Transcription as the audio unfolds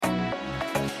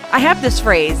I have this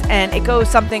phrase, and it goes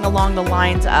something along the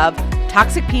lines of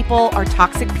toxic people are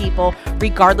toxic people,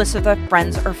 regardless of their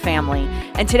friends or family.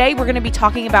 And today we're going to be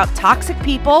talking about toxic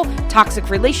people, toxic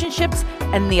relationships,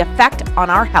 and the effect on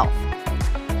our health.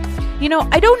 You know,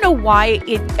 I don't know why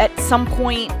at some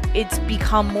point it's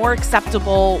become more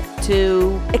acceptable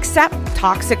to accept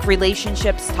toxic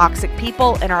relationships, toxic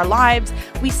people in our lives.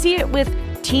 We see it with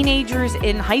teenagers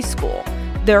in high school.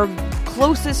 Their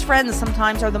closest friends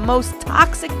sometimes are the most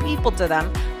toxic people to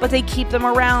them, but they keep them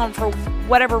around for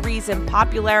whatever reason,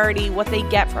 popularity, what they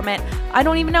get from it. I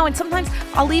don't even know. And sometimes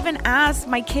I'll even ask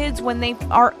my kids when they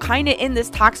are kind of in this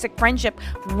toxic friendship,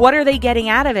 what are they getting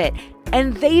out of it?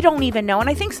 And they don't even know. And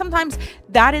I think sometimes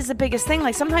that is the biggest thing.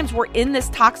 Like sometimes we're in this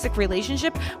toxic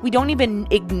relationship. We don't even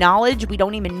acknowledge, we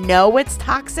don't even know it's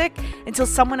toxic until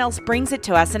someone else brings it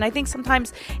to us. And I think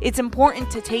sometimes it's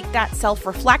important to take that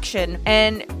self-reflection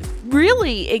and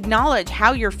really acknowledge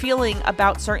how you're feeling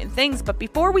about certain things. But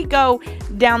before we go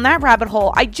down that rabbit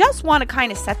hole, I just want to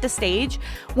kind of set the stage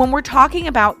when we're talking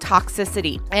about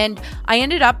toxicity. And I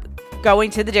ended up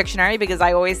going to the dictionary because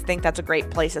I always think that's a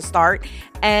great place to start.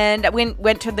 And I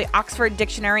went to the Oxford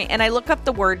Dictionary and I look up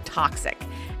the word toxic.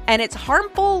 And it's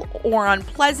harmful or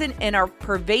unpleasant in a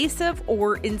pervasive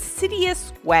or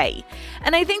insidious way.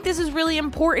 And I think this is really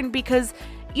important because,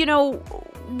 you know,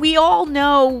 we all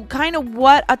know kind of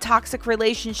what a toxic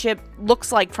relationship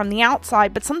looks like from the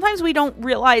outside, but sometimes we don't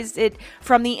realize it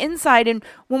from the inside. And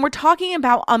when we're talking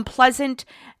about unpleasant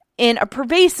in a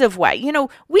pervasive way, you know,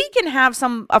 we can have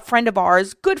a friend of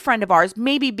ours, good friend of ours,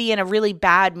 maybe be in a really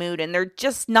bad mood and they're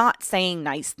just not saying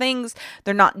nice things.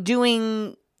 They're not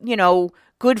doing, you know,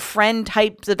 good friend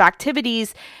types of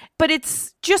activities, but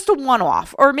it's just a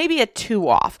one-off or maybe a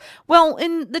two-off. Well,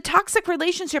 in the toxic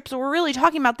relationships we're really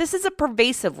talking about, this is a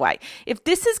pervasive way. If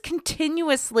this is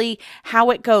continuously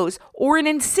how it goes, or an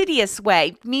insidious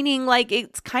way, meaning like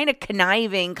it's kind of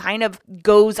conniving, kind of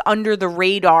goes under the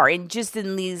radar and just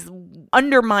in these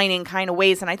undermining kind of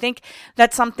ways. And I think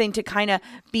that's something to kind of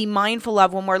be mindful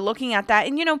of when we're looking at that.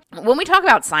 And, you know, when we talk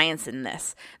about science in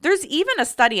this, there's even a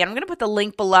study, and I'm going to put the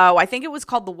link below. I think it was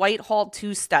called the Whitehall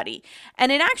 2 study.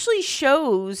 And it actually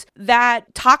shows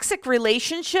that toxic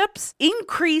relationships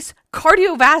increase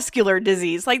cardiovascular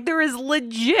disease. Like there is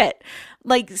legit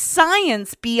like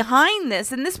science behind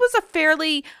this. And this was a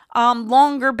fairly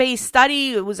longer based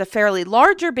study. It was a fairly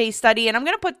larger based study. And I'm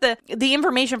going to put the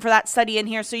information for that study in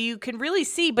here so you can really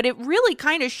see, but it really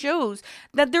kind of shows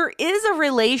that there is a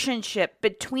relationship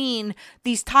between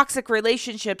these toxic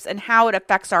relationships and how it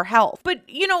affects our health. But,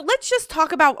 you know, let's just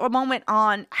talk about a moment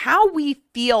on how we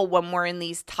feel when we're in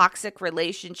these toxic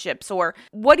relationships, or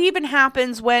what even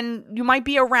happens when you might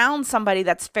be around somebody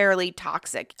that's fairly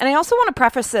toxic. And I also want to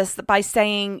preface this by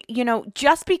saying, you know,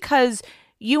 just because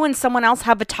you and someone else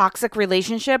have a toxic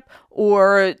relationship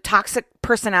or toxic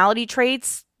personality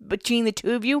traits between the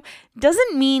two of you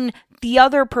doesn't mean the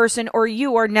other person or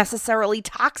you are necessarily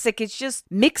toxic. It's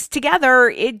just mixed together.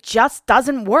 It just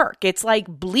doesn't work. It's like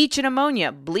bleach and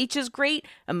ammonia. Bleach is great.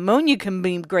 Ammonia can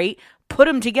be great. Put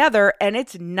them together and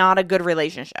it's not a good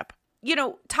relationship. You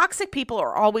know, toxic people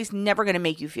are always never going to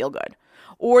make you feel good.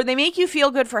 Or they make you feel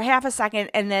good for half a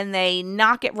second and then they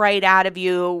knock it right out of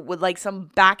you with like some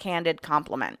backhanded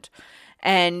compliment.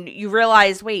 And you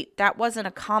realize, wait, that wasn't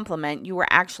a compliment. You were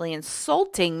actually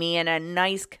insulting me in a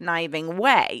nice, conniving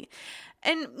way.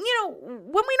 And, you know,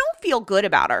 when we don't feel good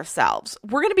about ourselves,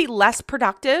 we're going to be less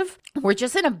productive. We're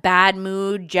just in a bad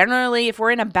mood. Generally, if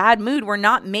we're in a bad mood, we're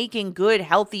not making good,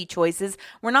 healthy choices.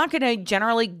 We're not going to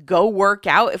generally go work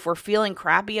out if we're feeling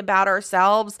crappy about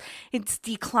ourselves. It's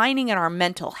declining in our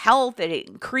mental health. It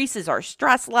increases our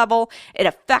stress level. It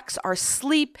affects our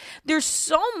sleep. There's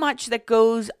so much that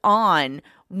goes on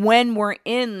when we're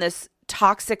in this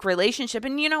toxic relationship.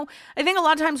 And, you know, I think a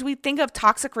lot of times we think of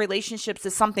toxic relationships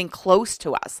as something close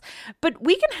to us, but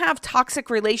we can have toxic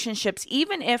relationships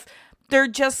even if they're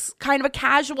just kind of a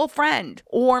casual friend,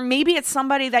 or maybe it's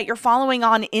somebody that you're following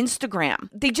on Instagram.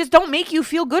 They just don't make you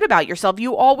feel good about yourself.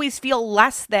 You always feel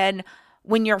less than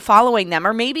when you're following them,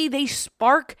 or maybe they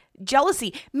spark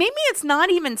jealousy. Maybe it's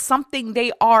not even something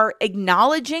they are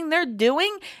acknowledging they're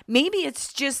doing. Maybe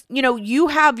it's just, you know, you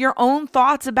have your own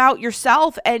thoughts about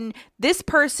yourself and this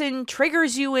person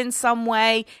triggers you in some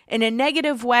way, in a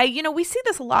negative way. You know, we see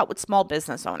this a lot with small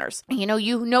business owners. You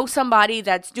know somebody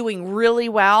that's doing really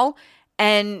well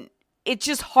and it's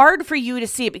just hard for you to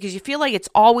see it because you feel like it's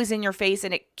always in your face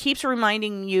and it keeps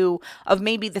reminding you of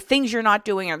maybe the things you're not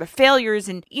doing or the failures.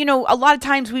 And, you know, a lot of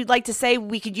times we'd like to say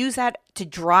we could use that to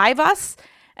drive us.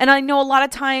 And I know a lot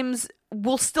of times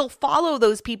we'll still follow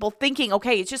those people thinking,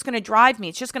 okay, it's just going to drive me.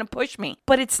 It's just going to push me.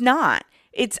 But it's not.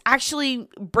 It's actually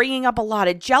bringing up a lot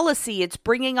of jealousy. It's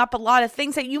bringing up a lot of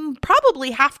things that you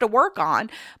probably have to work on.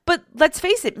 But let's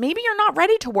face it, maybe you're not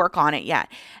ready to work on it yet.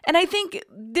 And I think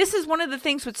this is one of the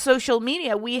things with social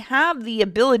media. We have the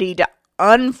ability to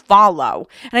unfollow.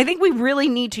 And I think we really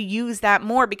need to use that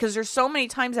more, because there's so many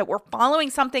times that we're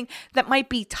following something that might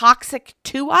be toxic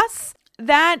to us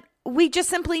that we just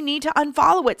simply need to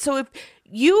unfollow it. So if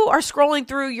you are scrolling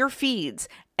through your feeds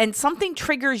and something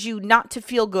triggers you not to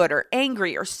feel good or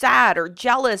angry or sad or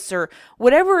jealous or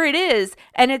whatever it is,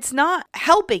 and it's not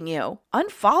helping you,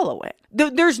 unfollow it.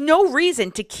 There's no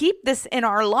reason to keep this in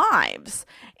our lives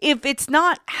if it's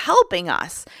not helping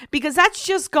us, because that's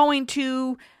just going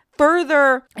to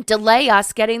further delay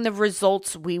us getting the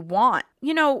results we want.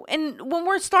 And when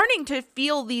we're starting to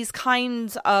feel these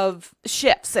kinds of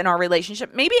shifts in our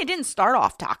relationship, maybe it didn't start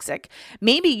off toxic.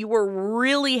 Maybe you were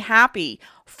really happy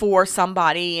for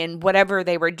somebody and whatever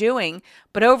they were doing,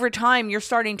 but over time you're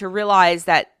starting to realize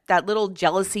that that little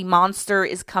jealousy monster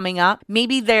is coming up.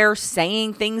 Maybe they're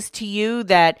saying things to you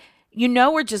that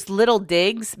are just little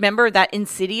digs. Remember that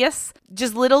Insidious?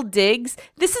 Just little digs.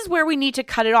 This is where we need to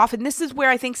cut it off. And this is where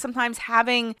I think sometimes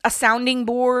having a sounding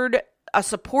board, a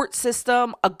support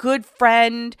system, a good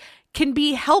friend can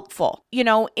be helpful,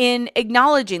 in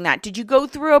acknowledging that. Did you go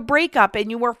through a breakup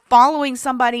and you were following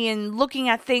somebody and looking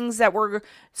at things that were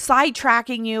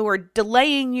sidetracking you or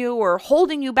delaying you or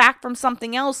holding you back from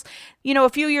something else? A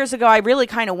few years ago, I really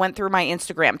kind of went through my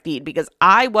Instagram feed, because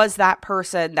I was that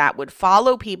person that would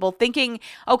follow people thinking,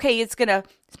 okay, it's going to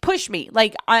push me.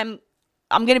 Like I'm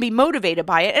going to be motivated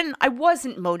by it. And I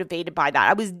wasn't motivated by that.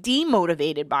 I was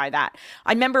demotivated by that.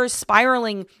 I remember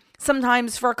spiraling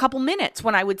sometimes for a couple minutes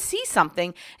when I would see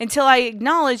something until I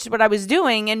acknowledged what I was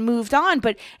doing and moved on.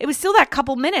 But it was still that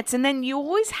couple minutes. And then you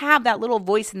always have that little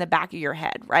voice in the back of your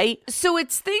head, right? So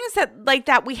it's things that like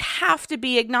that we have to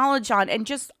be acknowledged on and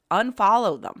just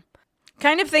unfollow them.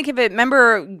 Kind of think of it,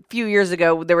 remember a few years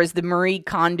ago, there was the Marie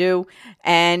Kondo,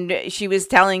 and she was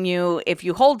telling you, if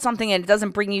you hold something and it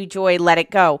doesn't bring you joy, let it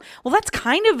go. Well, that's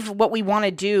kind of what we want to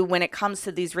do when it comes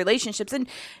to these relationships. And,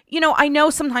 I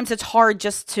know sometimes it's hard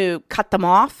just to cut them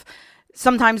off.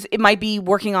 Sometimes it might be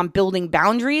working on building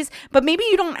boundaries, but maybe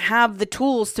you don't have the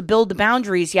tools to build the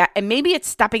boundaries yet. And maybe it's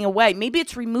stepping away. Maybe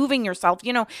it's removing yourself.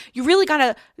 You really got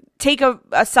to take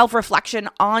a self-reflection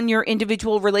on your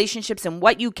individual relationships and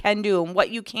what you can do and what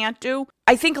you can't do.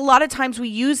 I think a lot of times we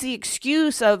use the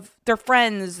excuse of their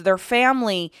friends, their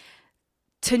family,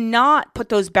 to not put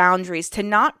those boundaries, to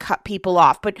not cut people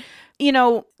off. But,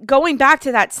 going back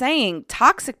to that saying,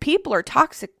 toxic people are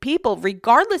toxic people,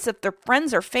 regardless if they're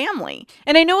friends or family.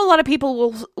 And I know a lot of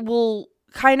people will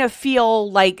kind of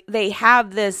feel like they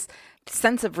have this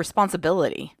sense of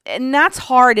responsibility. And that's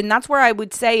hard. And that's where I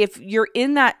would say, if you're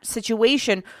in that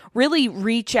situation, really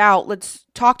reach out. Let's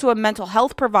talk to a mental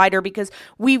health provider, because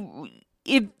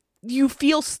if you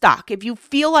feel stuck, if you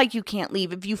feel like you can't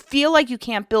leave, if you feel like you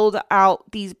can't build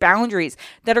out these boundaries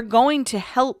that are going to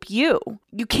help you,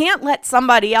 you can't let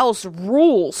somebody else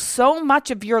rule so much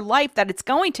of your life that it's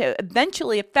going to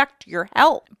eventually affect your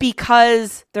health,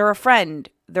 because they're a friend,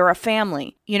 they're a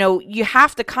family. You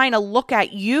have to kind of look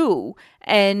at you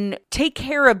and take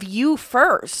care of you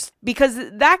first, because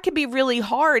that can be really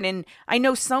hard. And I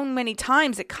know so many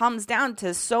times it comes down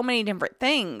to so many different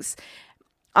things.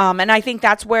 And I think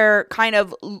that's where kind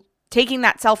of taking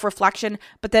that self-reflection,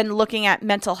 but then looking at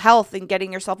mental health and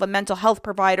getting yourself a mental health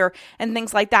provider and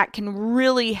things like that can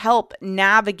really help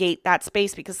navigate that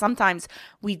space, because sometimes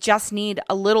we just need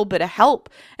a little bit of help.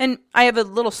 And I have a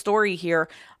little story here.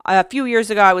 A few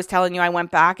years ago, I was telling you I went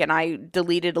back and I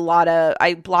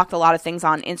blocked a lot of things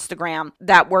on Instagram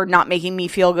that were not making me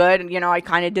feel good. I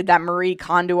kind of did that Marie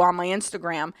Kondo on my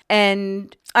Instagram.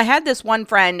 And I had this one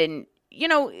friend, and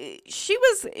she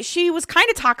was kind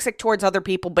of toxic towards other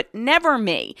people, but never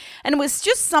me. And it was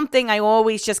just something I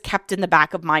always just kept in the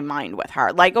back of my mind with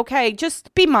her. Like, okay,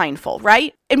 just be mindful,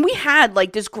 right? And we had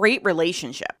like this great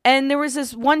relationship. And there was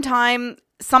this one time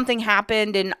something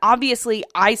happened, and obviously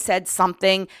I said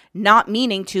something not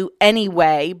meaning to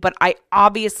anyway, but I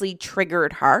obviously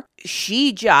triggered her.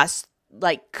 She just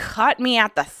cut me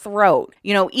at the throat,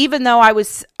 even though I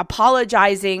was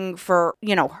apologizing for,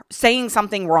 saying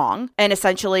something wrong and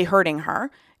essentially hurting her.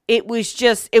 It was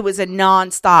a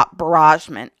nonstop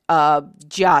barragement of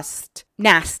just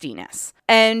nastiness.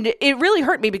 And it really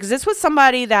hurt me, because this was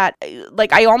somebody that,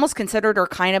 I almost considered her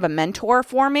kind of a mentor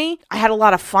for me. I had a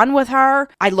lot of fun with her.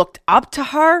 I looked up to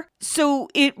her. So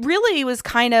it really was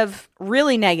kind of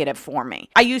really negative for me.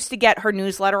 I used to get her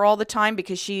newsletter all the time,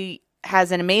 because she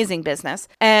has an amazing business.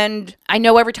 And I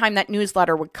know every time that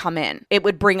newsletter would come in, it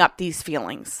would bring up these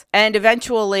feelings. And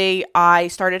eventually I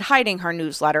started hiding her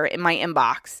newsletter in my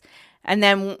inbox. And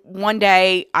then one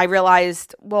day I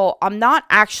realized, well, I'm not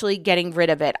actually getting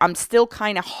rid of it. I'm still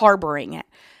kind of harboring it.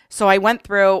 So I went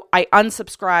through, I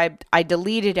unsubscribed, I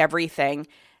deleted everything,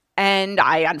 and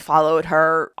I unfollowed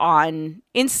her on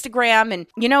Instagram. And,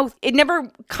 it never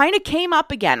kind of came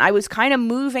up again. I was kind of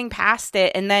moving past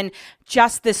it. And then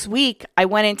just this week, I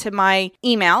went into my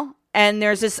email, and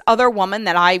there's this other woman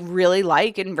that I really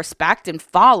like and respect and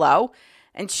follow.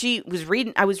 And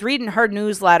I was reading her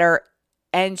newsletter,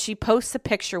 and she posts a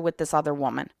picture with this other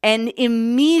woman. And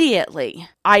immediately,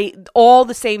 all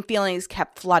the same feelings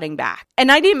kept flooding back.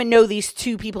 And I didn't even know these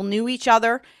two people knew each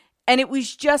other. And it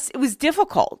was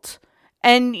difficult.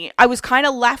 And I was kind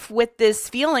of left with this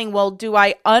feeling, well, do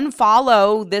I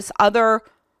unfollow this other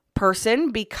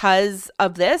person because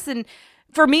of this? And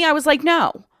for me, I was like,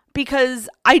 no, because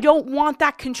I don't want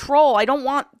that control. I don't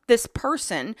want this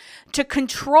person to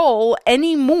control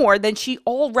any more than she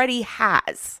already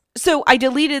has. So I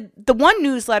deleted the one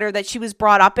newsletter that she was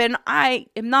brought up in. I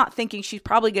am not thinking she's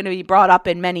probably going to be brought up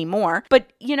in many more.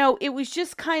 But, it was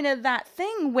just kind of that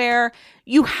thing where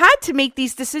you had to make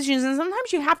these decisions. And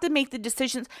sometimes you have to make the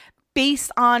decisions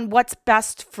based on what's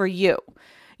best for you.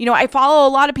 I follow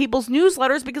a lot of people's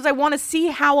newsletters because I want to see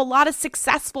how a lot of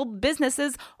successful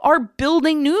businesses are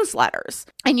building newsletters.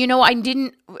 And, I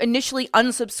didn't initially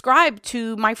unsubscribe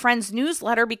to my friend's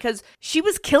newsletter because she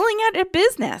was killing it at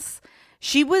business.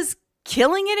 She was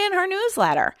killing it in her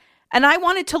newsletter, and I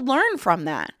wanted to learn from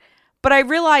that. But I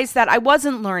realized that I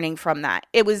wasn't learning from that.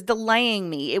 It was delaying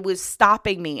me. It was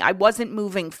stopping me. I wasn't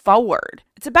moving forward.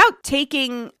 It's about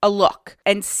taking a look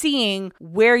and seeing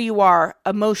where you are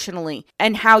emotionally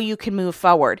and how you can move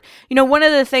forward. One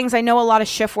of the things I know a lot of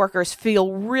shift workers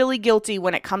feel really guilty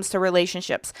when it comes to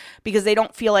relationships because they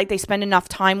don't feel like they spend enough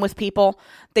time with people.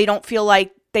 They don't feel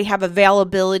like they have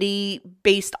availability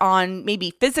based on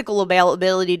maybe physical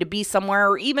availability to be somewhere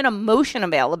or even emotion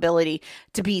availability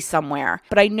to be somewhere.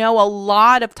 But I know a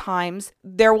lot of times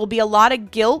there will be a lot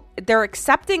of guilt. They're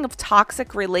accepting of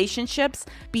toxic relationships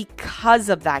because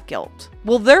of that guilt.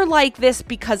 Well, they're like this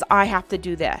because I have to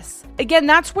do this. Again,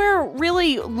 that's where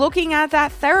really looking at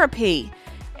that therapy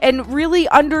and really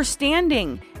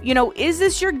understanding, is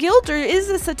this your guilt or is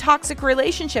this a toxic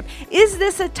relationship? Is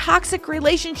this a toxic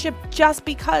relationship just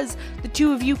because the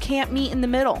two of you can't meet in the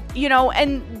middle?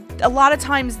 And a lot of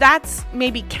times that's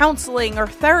maybe counseling or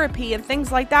therapy and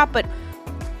things like that. But,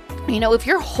 if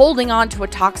you're holding on to a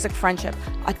toxic friendship,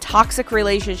 a toxic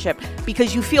relationship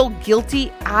because you feel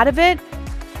guilty out of it,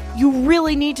 you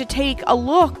really need to take a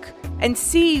look and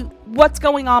see what's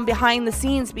going on behind the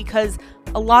scenes, because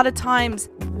a lot of times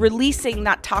releasing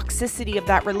that toxicity of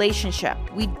that relationship,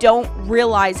 we don't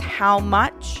realize how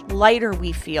much lighter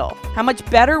we feel, how much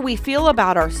better we feel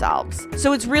about ourselves.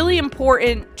 So it's really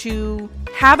important to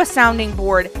have a sounding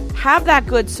board, have that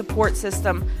good support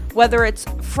system, whether it's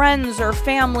friends or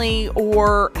family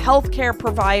or healthcare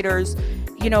providers,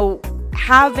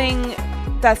 having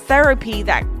that therapy,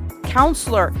 that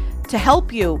counselor to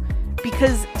help you,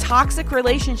 because toxic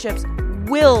relationships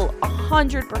will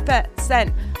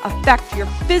 100% affect your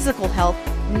physical health,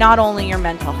 not only your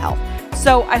mental health.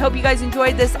 So I hope you guys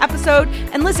enjoyed this episode.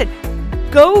 And listen,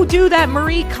 go do that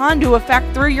Marie Kondo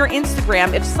effect through your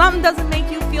Instagram. If something doesn't make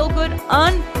you feel good,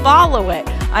 unfollow it.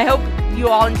 I hope you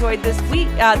all enjoyed this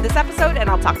episode, and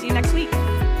I'll talk to you next week.